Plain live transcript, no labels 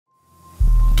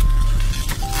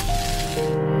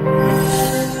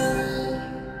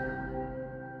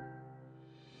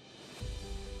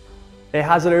Hey,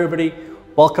 how's it everybody?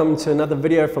 Welcome to another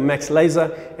video from Max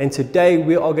Laser, and today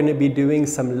we are going to be doing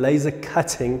some laser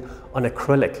cutting on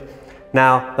acrylic.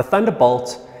 Now the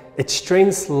Thunderbolt, its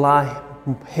strengths lie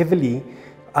heavily,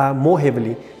 more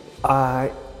heavily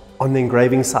on the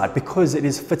engraving side because it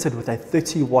is fitted with a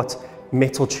 30-watt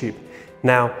metal tube.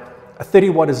 Now a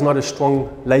 30-watt is not a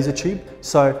strong laser tube,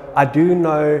 so I do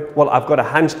know, well, I've got a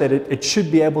hunch that it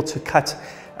should be able to cut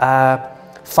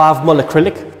 5mm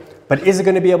acrylic. But is it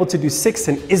going to be able to do 6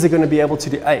 and is it going to be able to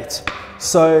do 8?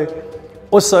 So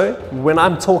also, when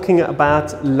I'm talking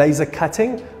about laser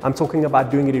cutting, I'm talking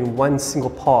about doing it in one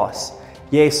single pass.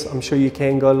 Yes, I'm sure you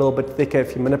can go a little bit thicker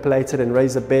if you manipulate it and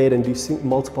raise a bed and do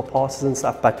multiple passes and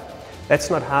stuff, but that's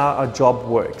not how our job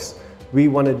works. We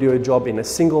want to do a job in a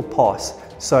single pass.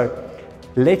 So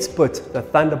let's put the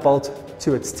Thunderbolt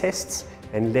to its tests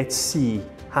and let's see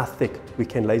how thick we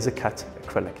can laser cut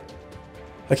acrylic.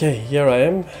 Okay, here I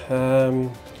am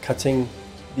cutting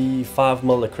the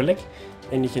 5mm acrylic,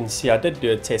 and you can see I did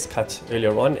do a test cut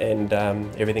earlier on and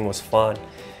everything was fine.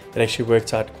 It actually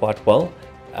worked out quite well.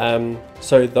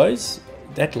 So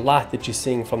that light that you're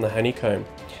seeing from the honeycomb,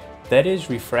 that is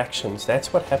refractions.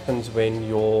 That's what happens when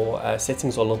your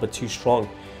settings are a little bit too strong.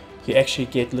 You actually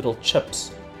get little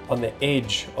chips on the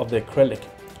edge of the acrylic.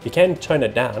 You can tone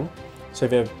it down, so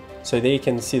there you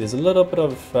can see there's a little bit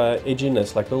of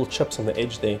edginess, like little chips on the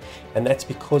edge there, and that's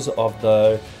because of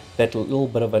that little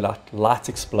bit of a light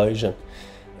explosion.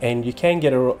 And you can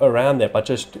get around that by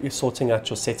just sorting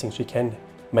out your settings. You can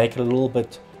make it a little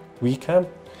bit weaker,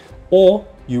 or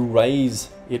you raise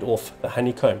it off the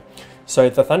honeycomb. So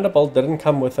the Thunderbolt didn't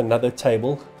come with another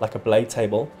table, like a blade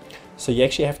table, so you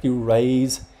actually have to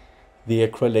raise the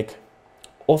acrylic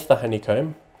off the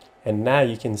honeycomb, and now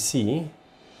you can see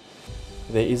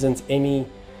there isn't any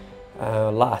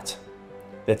light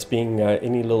that's being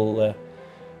any little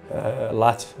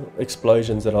light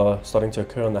explosions that are starting to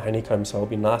occur on the honeycomb, so it'll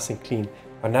be nice and clean.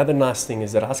 Another nice thing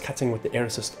is that I was cutting with the air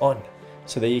assist on,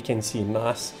 so there you can see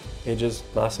nice edges,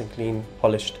 nice and clean,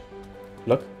 polished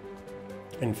look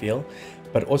and feel.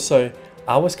 But also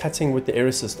I was cutting with the air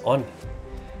assist on,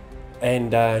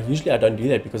 and usually I don't do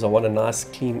that because I want a nice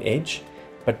clean edge.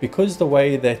 But because the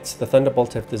way that the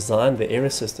Thunderbolt have designed the air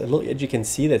assist, a little edge, you can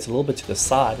see that's a little bit to the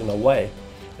side in a way.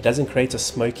 It doesn't create a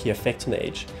smoky effect on the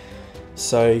edge.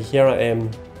 So here I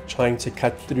am trying to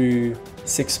cut through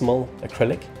 6mm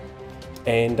acrylic.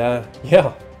 And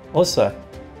yeah, also,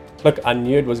 look, I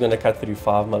knew it was going to cut through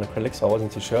 5mm acrylic, so I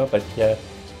wasn't too sure. But here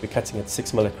we're cutting at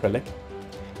 6mm acrylic.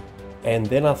 And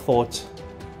then I thought,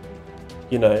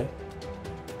 you know,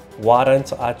 why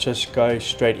don't I just go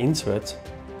straight into it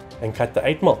and cut the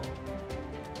 8mm.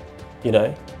 You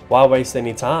know, why waste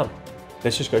any time?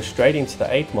 Let's just go straight into the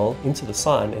 8mm, into the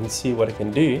sign, and see what it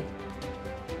can do.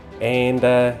 And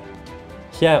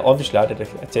yeah, obviously I did a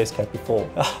test cut before.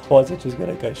 I wasn't just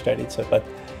going to go straight into it, but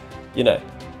you know,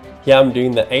 here I'm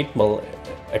doing the 8mm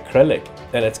acrylic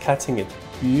and it's cutting it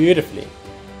beautifully.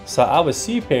 So I was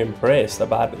super impressed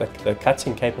about the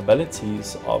cutting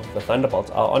capabilities of the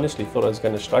Thunderbolt. I honestly thought I was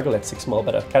going to struggle at 6mm,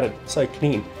 but I cut it so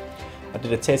clean. I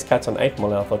did a test cut on 8mm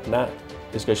and I thought, nah,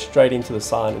 just go straight into the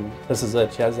sign, and this is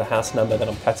it. Here's the house number that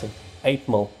I'm cutting.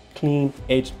 8mm, clean,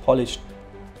 edged, polished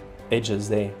edges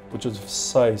there, which was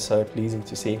so pleasing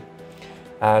to see.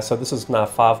 So this is now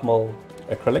 5mm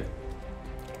acrylic,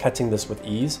 cutting this with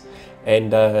ease.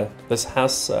 And this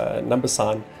house number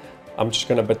sign, I'm just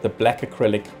going to put the black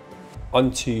acrylic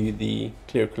onto the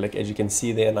clear acrylic, as you can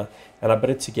see there, and I put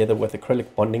it together with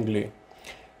acrylic bonding glue.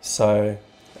 So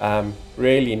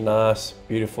really nice,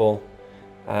 beautiful.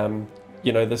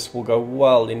 You know, this will go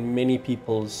well in many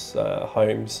people's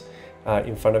homes,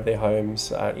 in front of their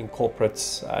homes, in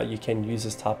corporates. You can use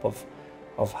this type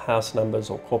of house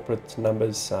numbers or corporate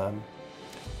numbers.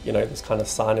 You know, this kind of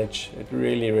signage, it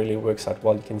really works out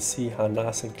well. You can see how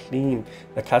nice and clean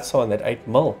the cuts are on that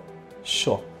 8mm.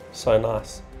 Sure, so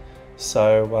nice.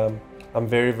 So I'm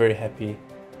very happy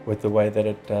with the way that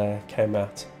it came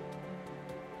out.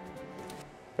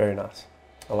 Very nice,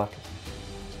 I like it.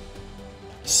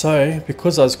 So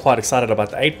because I was quite excited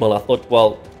about the 8mm, I thought,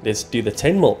 well, let's do the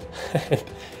 10mm.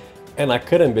 And I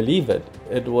couldn't believe it.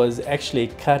 It was actually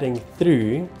cutting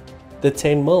through the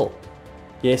 10mm.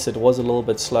 Yes, it was a little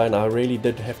bit slow and I really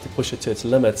did have to push it to its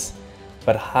limits.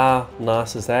 But how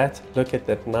nice is that? Look at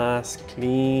that nice,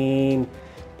 clean,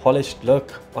 polished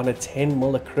look on a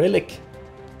 10mm acrylic.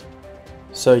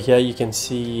 So here you can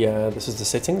see this is the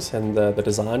settings and the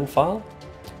design file.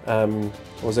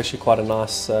 It was actually quite a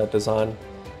nice design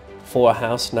for a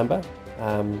house number.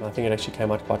 I think it actually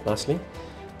came out quite nicely.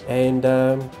 And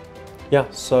yeah,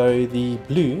 so the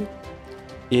blue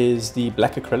is the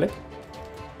black acrylic,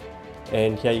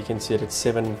 and here you can see it at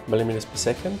 7 millimeters per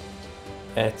second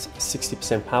at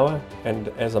 60% power, and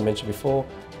as I mentioned before,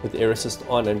 with air assist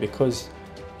on, and because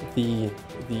the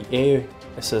air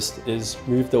assist is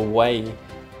moved away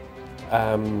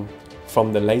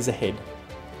from the laser head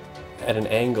at an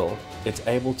angle, it's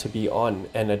able to be on,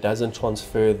 and it doesn't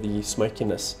transfer the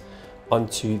smokiness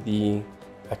onto the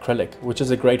acrylic, which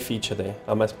is a great feature there,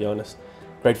 I must be honest.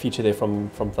 Great feature there from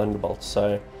Thunderbolt,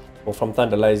 so, or from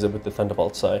Thunder Laser with the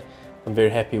Thunderbolt, so I'm very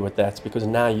happy with that, because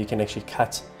now you can actually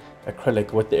cut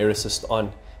acrylic with the air assist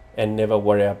on and never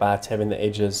worry about having the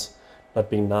edges not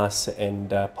being nice and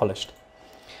polished.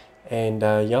 And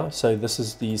yeah, so this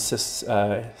is the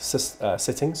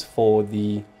settings for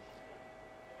the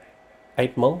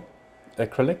 8mm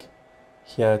acrylic.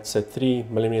 Here it's at 3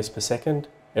 millimeters per second,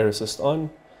 air assist on,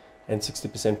 and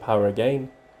 60% power again.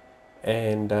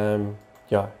 And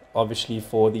yeah, obviously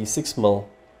for the 6mm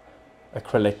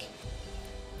acrylic,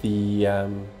 the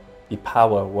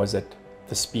power was at,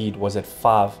 the speed was at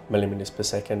 5 millimeters per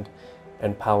second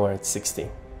and power at 60.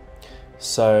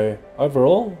 So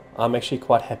overall, I'm actually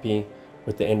quite happy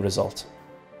with the end result.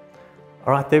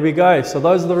 All right, there we go. So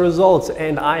those are the results,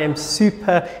 and I am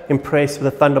super impressed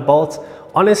with the Thunderbolt.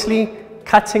 Honestly,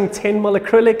 cutting 10mm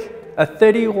acrylic, a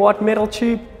 30-watt metal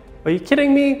tube, are you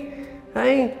kidding me?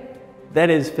 Hey, that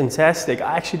is fantastic.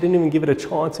 I actually didn't even give it a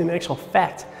chance. In actual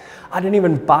fact, I didn't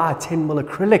even buy 10mm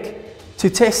acrylic to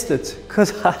test it,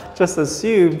 because I just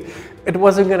assumed it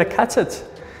wasn't going to cut it.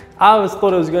 I always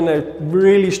thought it was going to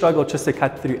really struggle just to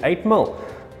cut through 8mm,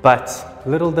 but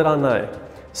little did I know.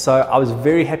 So I was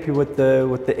very happy with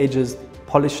the edges,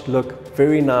 polished look,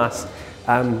 very nice.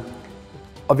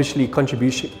 Obviously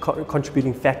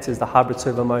contributing factors, the hybrid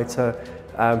servo motor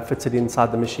fitted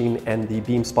inside the machine, and the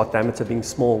beam spot diameter being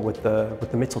small with the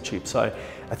metal tube. So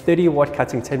a 30-watt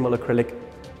cutting 10mm acrylic,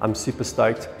 I'm super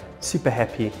stoked, super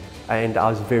happy, and I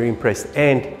was very impressed.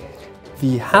 And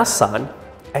the house sign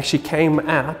actually came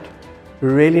out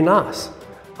really nice.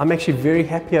 I'm actually very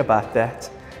happy about that,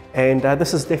 and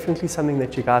this is definitely something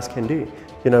that you guys can do.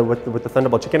 You know, with the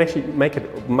Thunderbolt, you can actually make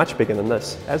it much bigger than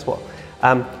this as well.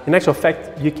 In actual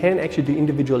fact, you can actually do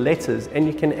individual letters, and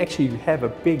you can actually have a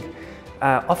big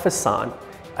office sign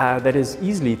that is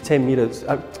easily 10 meters,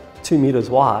 2 meters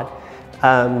wide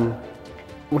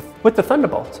with the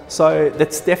Thunderbolt. So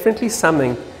that's definitely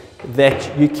something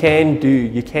that you can do.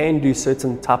 You can do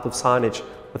certain type of signage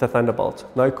with a Thunderbolt,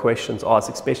 no questions asked,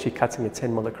 especially cutting a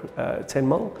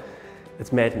 10mm.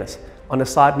 It's madness. On a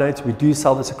side note, we do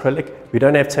sell this acrylic. We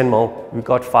don't have 10mm, we've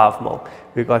got 5mm.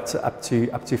 We've got up to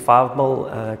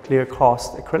 5mm clear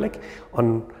cast acrylic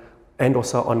on, and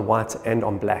also on white and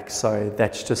on black. So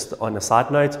that's just on a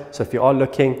side note. So if you are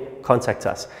looking, contact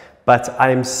us. But I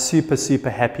am super, super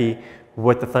happy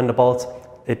with the Thunderbolt.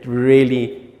 It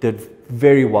really did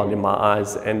very well in my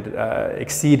eyes and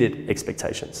exceeded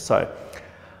expectations. So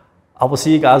I will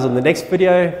see you guys on the next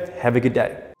video. Have a good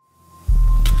day.